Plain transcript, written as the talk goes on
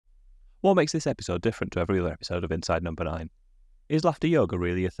What makes this episode different to every other episode of Inside Number 9? Is laughter yoga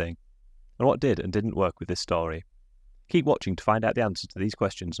really a thing? And what did and didn't work with this story? Keep watching to find out the answers to these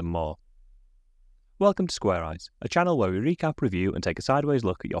questions and more. Welcome to Square Eyes, a channel where we recap, review and take a sideways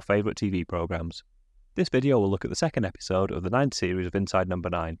look at your favourite TV programmes. This video will look at the second episode of the 9th series of Inside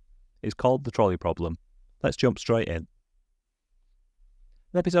Number 9. It's called The Trolley Problem. Let's jump straight in.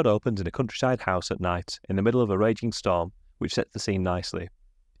 The episode opens in a countryside house at night, in the middle of a raging storm, which sets the scene nicely.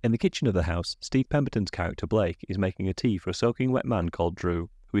 In the kitchen of the house, Steve Pemberton's character Blake is making a tea for a soaking wet man called Drew,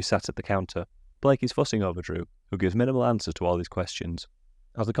 who is sat at the counter. Blake is fussing over Drew, who gives minimal answers to all his questions.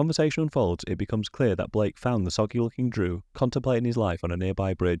 As the conversation unfolds, it becomes clear that Blake found the soggy-looking Drew contemplating his life on a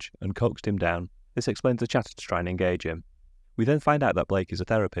nearby bridge and coaxed him down. This explains the chatter to try and engage him. We then find out that Blake is a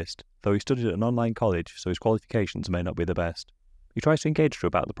therapist, though he studied at an online college, so his qualifications may not be the best. He tries to engage Drew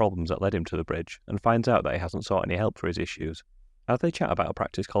about the problems that led him to the bridge, and finds out that he hasn't sought any help for his issues. As they chat about a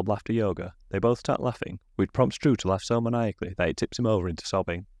practice called laughter yoga, they both start laughing, which prompts Drew to laugh so maniacally that it tips him over into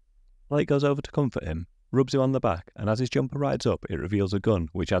sobbing. Blake goes over to comfort him, rubs him on the back, and as his jumper rides up, it reveals a gun,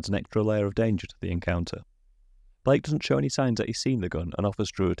 which adds an extra layer of danger to the encounter. Blake doesn't show any signs that he's seen the gun and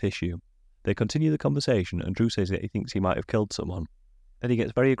offers Drew a tissue. They continue the conversation and Drew says that he thinks he might have killed someone. Then he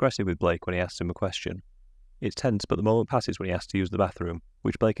gets very aggressive with Blake when he asks him a question. It's tense, but the moment passes when he asks to use the bathroom,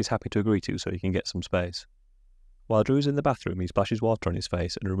 which Blake is happy to agree to so he can get some space. While Drew is in the bathroom, he splashes water on his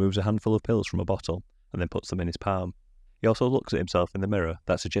face and removes a handful of pills from a bottle, and then puts them in his palm. He also looks at himself in the mirror.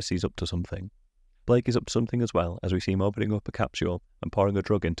 That suggests he's up to something. Blake is up to something as well, as we see him opening up a capsule and pouring a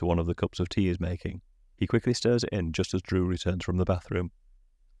drug into one of the cups of tea he's making. He quickly stirs it in just as Drew returns from the bathroom.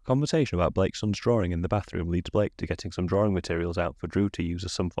 A conversation about Blake's son's drawing in the bathroom leads Blake to getting some drawing materials out for Drew to use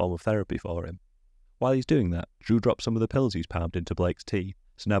as some form of therapy for him. While he's doing that, Drew drops some of the pills he's palmed into Blake's tea,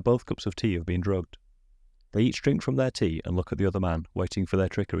 so now both cups of tea have been drugged. They each drink from their tea and look at the other man, waiting for their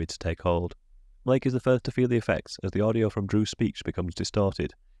trickery to take hold. Blake is the first to feel the effects as the audio from Drew's speech becomes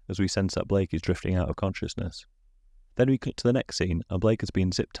distorted, as we sense that Blake is drifting out of consciousness. Then we cut to the next scene, and Blake has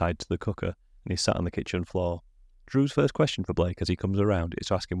been zip-tied to the cooker, and is sat on the kitchen floor. Drew's first question for Blake as he comes around is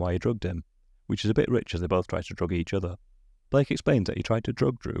to ask him why he drugged him, which is a bit rich as they both try to drug each other. Blake explains that he tried to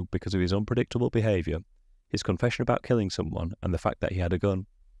drug Drew because of his unpredictable behaviour, his confession about killing someone, and the fact that he had a gun.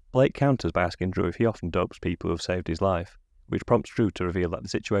 Blake counters by asking Drew if he often dopes people who have saved his life, which prompts Drew to reveal that the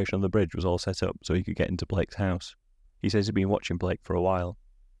situation on the bridge was all set up so he could get into Blake's house. He says he'd been watching Blake for a while.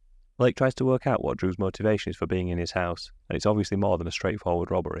 Blake tries to work out what Drew's motivation is for being in his house, and it's obviously more than a straightforward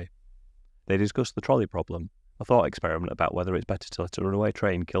robbery. They discuss the trolley problem, a thought experiment about whether it's better to let a runaway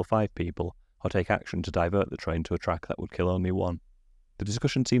train kill 5 people, or take action to divert the train to a track that would kill only 1. The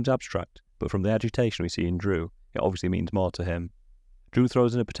discussion seems abstract, but from the agitation we see in Drew, it obviously means more to him. Drew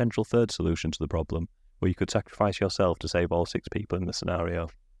throws in a potential third solution to the problem, where you could sacrifice yourself to save all 6 people in the scenario.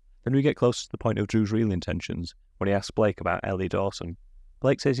 Then we get closer to the point of Drew's real intentions, when he asks Blake about Ellie Dawson.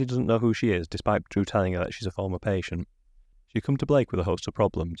 Blake says he doesn't know who she is, despite Drew telling her that she's a former patient. She'd come to Blake with a host of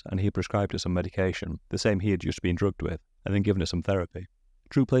problems, and he prescribed her some medication, the same he had just been drugged with, and then given her some therapy.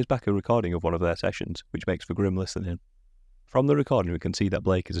 Drew plays back a recording of one of their sessions, which makes for grim listening. From the recording we can see that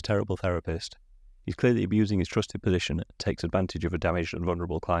Blake is a terrible therapist. He's clearly abusing his trusted position and takes advantage of a damaged and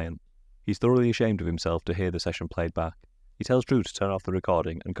vulnerable client. He's thoroughly ashamed of himself to hear the session played back. He tells Drew to turn off the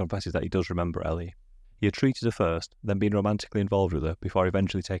recording and confesses that he does remember Ellie. He had treated her first, then been romantically involved with her before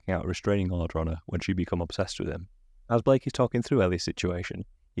eventually taking out a restraining order on her when she'd become obsessed with him. As Blake is talking through Ellie's situation,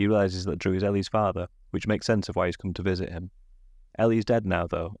 he realises that Drew is Ellie's father, which makes sense of why he's come to visit him. Ellie is dead now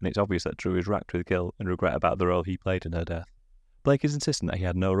though, and it's obvious that Drew is racked with guilt and regret about the role he played in her death. Blake is insistent that he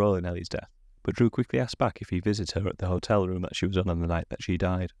had no role in Ellie's death, but Drew quickly asks back if he visited her at the hotel room that she was on the night that she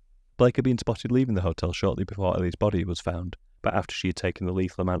died. Blake had been spotted leaving the hotel shortly before Ellie's body was found, but after she had taken the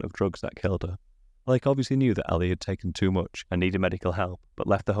lethal amount of drugs that killed her. Blake obviously knew that Ellie had taken too much and needed medical help, but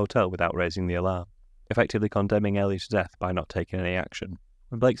left the hotel without raising the alarm, effectively condemning Ellie to death by not taking any action.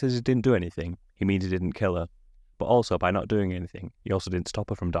 When Blake says he didn't do anything, he means he didn't kill her, but also by not doing anything, he also didn't stop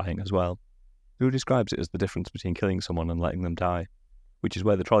her from dying as well. Drew describes it as the difference between killing someone and letting them die, which is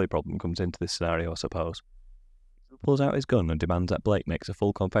where the trolley problem comes into this scenario, I suppose. Drew pulls out his gun and demands that Blake makes a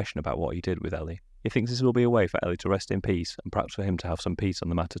full confession about what he did with Ellie. He thinks this will be a way for Ellie to rest in peace, and perhaps for him to have some peace on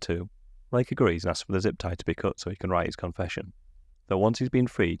the matter too. Blake agrees and asks for the zip tie to be cut so he can write his confession. Though once he's been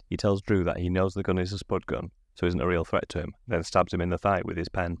freed, he tells Drew that he knows the gun is a spud gun, so isn't a real threat to him, then stabs him in the thigh with his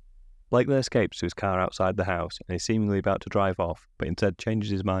pen. Blake then escapes to his car outside the house and is seemingly about to drive off, but instead changes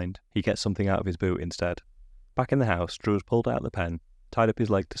his mind. He gets something out of his boot instead. Back in the house, Drew has pulled out the pen, tied up his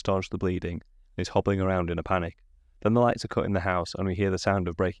leg to staunch the bleeding, and is hobbling around in a panic. Then the lights are cut in the house and we hear the sound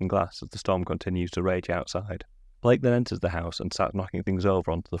of breaking glass as the storm continues to rage outside. Blake then enters the house and starts knocking things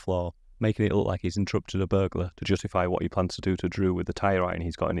over onto the floor, making it look like he's interrupted a burglar to justify what he plans to do to Drew with the tyre iron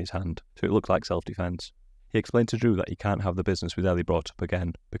he's got in his hand, so it looks like self-defence. He explained to Drew that he can't have the business with Ellie brought up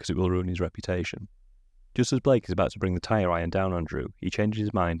again because it will ruin his reputation. Just as Blake is about to bring the tyre iron down on Drew, he changes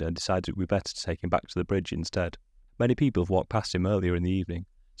his mind and decides it would be better to take him back to the bridge instead. Many people have walked past him earlier in the evening,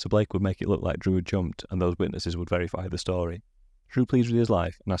 so Blake would make it look like Drew had jumped and those witnesses would verify the story. Drew pleads with his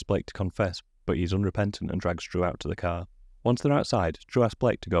life and asks Blake to confess, but he's unrepentant and drags Drew out to the car. Once they're outside, Drew asks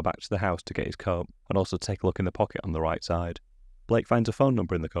Blake to go back to the house to get his coat and also take a look in the pocket on the right side. Blake finds a phone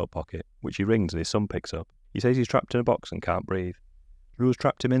number in the coat pocket, which he rings and his son picks up. He says he's trapped in a box and can't breathe. Drew has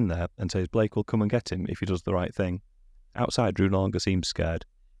trapped him in there and says Blake will come and get him if he does the right thing. Outside, Drew no longer seems scared.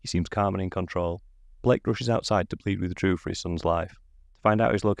 He seems calm and in control. Blake rushes outside to plead with Drew for his son's life, to find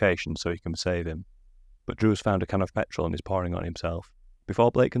out his location so he can save him. But Drew has found a can of petrol and is pouring on himself.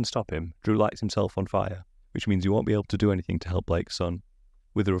 Before Blake can stop him, Drew lights himself on fire, which means he won't be able to do anything to help Blake's son.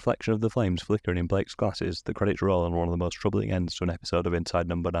 With the reflection of the flames flickering in Blake's glasses, the credits roll on one of the most troubling ends to an episode of Inside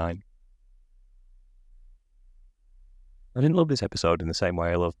Number 9. I didn't love this episode in the same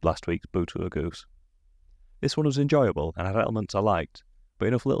way I loved last week's Boo to a Goose. This one was enjoyable and had elements I liked, but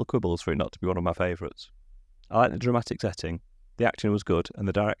enough little quibbles for it not to be one of my favourites. I liked the dramatic setting, the acting was good, and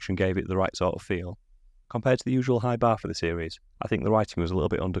the direction gave it the right sort of feel. Compared to the usual high bar for the series, I think the writing was a little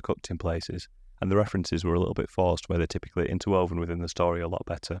bit undercooked in places, and the references were a little bit forced where they're typically interwoven within the story a lot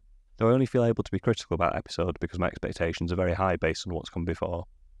better. Though I only feel able to be critical about the episode because my expectations are very high based on what's come before.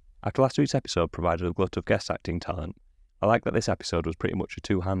 After last week's episode provided a glut of guest acting talent, I like that this episode was pretty much a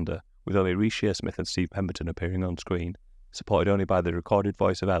two-hander, with only Reece, Shearsmith and Steve Pemberton appearing on screen, supported only by the recorded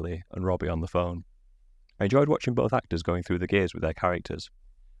voice of Ellie and Robbie on the phone. I enjoyed watching both actors going through the gears with their characters.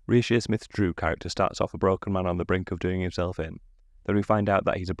 Reece Shearsmith's Drew character starts off a broken man on the brink of doing himself in. Then we find out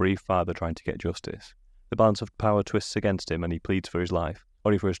that he's a bereaved father trying to get justice. The balance of power twists against him and he pleads for his life,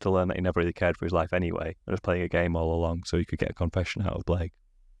 only for us to learn that he never really cared for his life anyway, and was playing a game all along so he could get a confession out of Blake.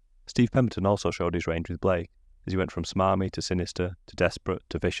 Steve Pemberton also showed his range with Blake, as he went from smarmy to sinister, to desperate,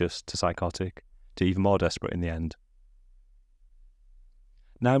 to vicious, to psychotic, to even more desperate in the end.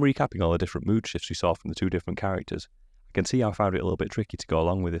 Now I'm recapping all the different mood shifts we saw from the two different characters. I can see how I found it a little bit tricky to go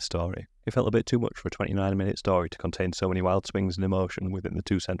along with this story. It felt a bit too much for a 29-minute story to contain so many wild swings and emotion within the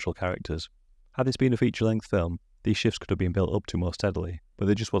two central characters. Had this been a feature-length film, these shifts could have been built up to more steadily, but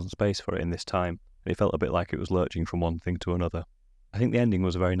there just wasn't space for it in this time, and it felt a bit like it was lurching from one thing to another. I think the ending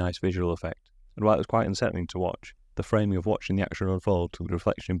was a very nice visual effect, and while it was quite unsettling to watch, the framing of watching the action unfold to the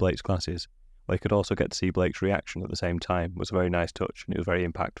reflection in Blake's glasses, where you could also get to see Blake's reaction at the same time, was a very nice touch, and it was very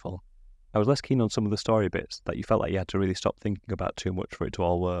impactful. I was less keen on some of the story bits that you felt like you had to really stop thinking about too much for it to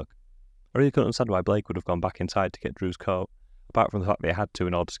all work. I really couldn't understand why Blake would have gone back inside to get Drew's coat, apart from the fact they had to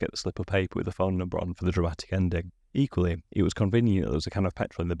in order to get the slip of paper with the phone number on for the dramatic ending. Equally, it was convenient that there was a can of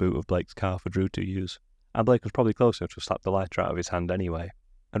petrol in the boot of Blake's car for Drew to use, and Blake was probably close enough to have slapped the lighter out of his hand anyway.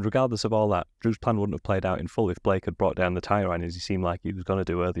 And regardless of all that, Drew's plan wouldn't have played out in full if Blake had brought down the tyre iron as he seemed like he was going to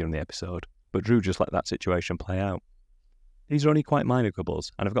do earlier in the episode, but Drew just let that situation play out. These are only quite minor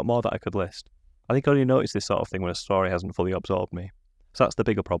quibbles, and I've got more that I could list. I think I only notice this sort of thing when a story hasn't fully absorbed me, so that's the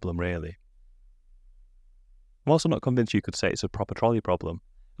bigger problem really. I'm also not convinced you could say it's a proper trolley problem,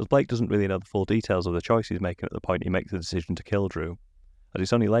 as Blake doesn't really know the full details of the choice he's making at the point he makes the decision to kill Drew, as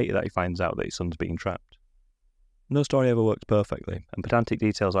it's only later that he finds out that his son's being trapped. No story ever works perfectly, and pedantic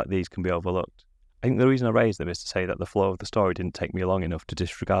details like these can be overlooked. I think the reason I raise them is to say that the flow of the story didn't take me long enough to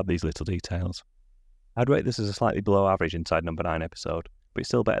disregard these little details. I'd rate this as a slightly below average Inside Number 9 episode, but it's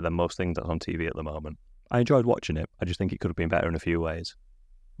still better than most things that's on TV at the moment. I enjoyed watching it, I just think it could have been better in a few ways.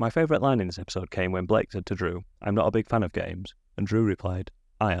 My favourite line in this episode came when Blake said to Drew, "I'm not a big fan of games," and Drew replied,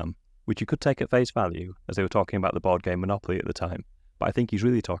 "I am," which you could take at face value, as they were talking about the board game Monopoly at the time, but I think he's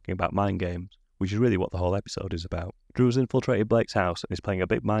really talking about mind games, which is really what the whole episode is about. Drew has infiltrated Blake's house and is playing a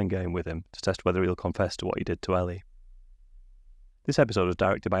big mind game with him to test whether he'll confess to what he did to Ellie. This episode was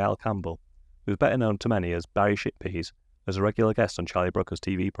directed by Al Campbell, who is better known to many as Barry Shitpeas, as a regular guest on Charlie Brooker's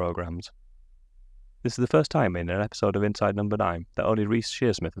TV programmes. This is the first time in an episode of Inside Number 9 that only Reece,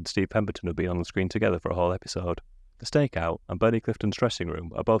 Shearsmith and Steve Pemberton have been on the screen together for a whole episode. The Stakeout and Bernie Clifton's dressing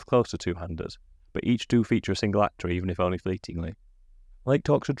room are both close to two-handers, but each do feature a single actor even if only fleetingly. Blake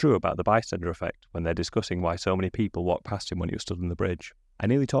talks to Drew about the bystander effect when they're discussing why so many people walked past him when he was stood on the bridge. I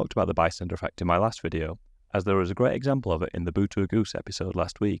nearly talked about the bystander effect in my last video, as there was a great example of it in the Boo to a Goose episode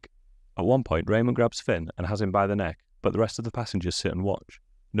last week. At one point, Raymond grabs Finn and has him by the neck, but the rest of the passengers sit and watch.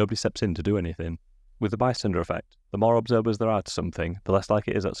 Nobody steps in to do anything. With the bystander effect, the more observers there are to something, the less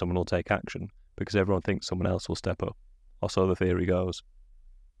likely it is that someone will take action, because everyone thinks someone else will step up, or so the theory goes.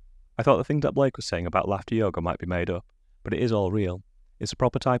 I thought the things that Blake was saying about laughter yoga might be made up, but it is all real. It's a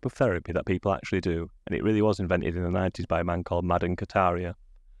proper type of therapy that people actually do, and it really was invented in the 90s by a man called Madan Kataria,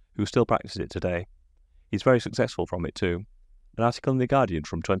 who still practices it today. He's very successful from it too. An article in The Guardian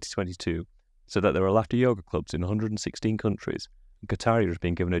from 2022 said that there are laughter yoga clubs in 116 countries, and Kataria has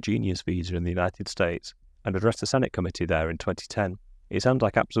been given a genius visa in the United States and addressed the Senate committee there in 2010. It sounds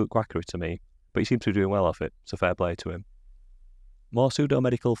like absolute quackery to me, but he seems to be doing well off it, so fair play to him. More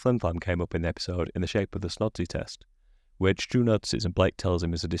pseudo-medical flim-flam came up in the episode in the shape of the Snodsy test, which Drew notices and Blake tells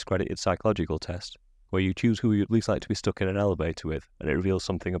him is a discredited psychological test, where you choose who you'd least like to be stuck in an elevator with, and it reveals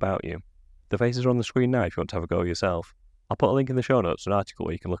something about you. The faces are on the screen now if you want to have a go yourself. I'll put a link in the show notes to an article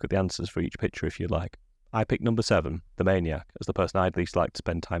where you can look at the answers for each picture if you'd like. I picked number 7, the maniac, as the person I'd least like to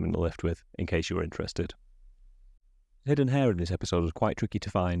spend time in the lift with, in case you were interested. Hidden hair in this episode was quite tricky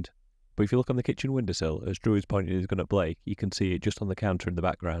to find, but if you look on the kitchen windowsill, as Drew is pointing his gun at Blake, you can see it just on the counter in the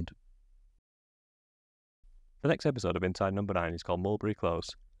background. The next episode of Inside Number 9 is called Mulberry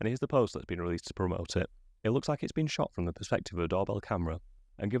Close, and here's the post that's been released to promote it. It looks like it's been shot from the perspective of a doorbell camera,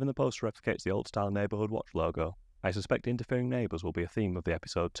 and given the poster replicates the old-style neighbourhood watch logo, I suspect interfering neighbours will be a theme of the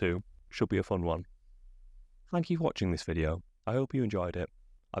episode too. Should be a fun one. Thank you for watching this video. I hope you enjoyed it.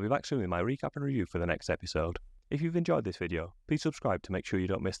 I'll be back soon with my recap and review for the next episode. If you've enjoyed this video, please subscribe to make sure you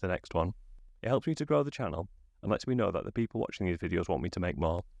don't miss the next one. It helps me to grow the channel, and lets me know that the people watching these videos want me to make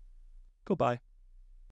more. Goodbye.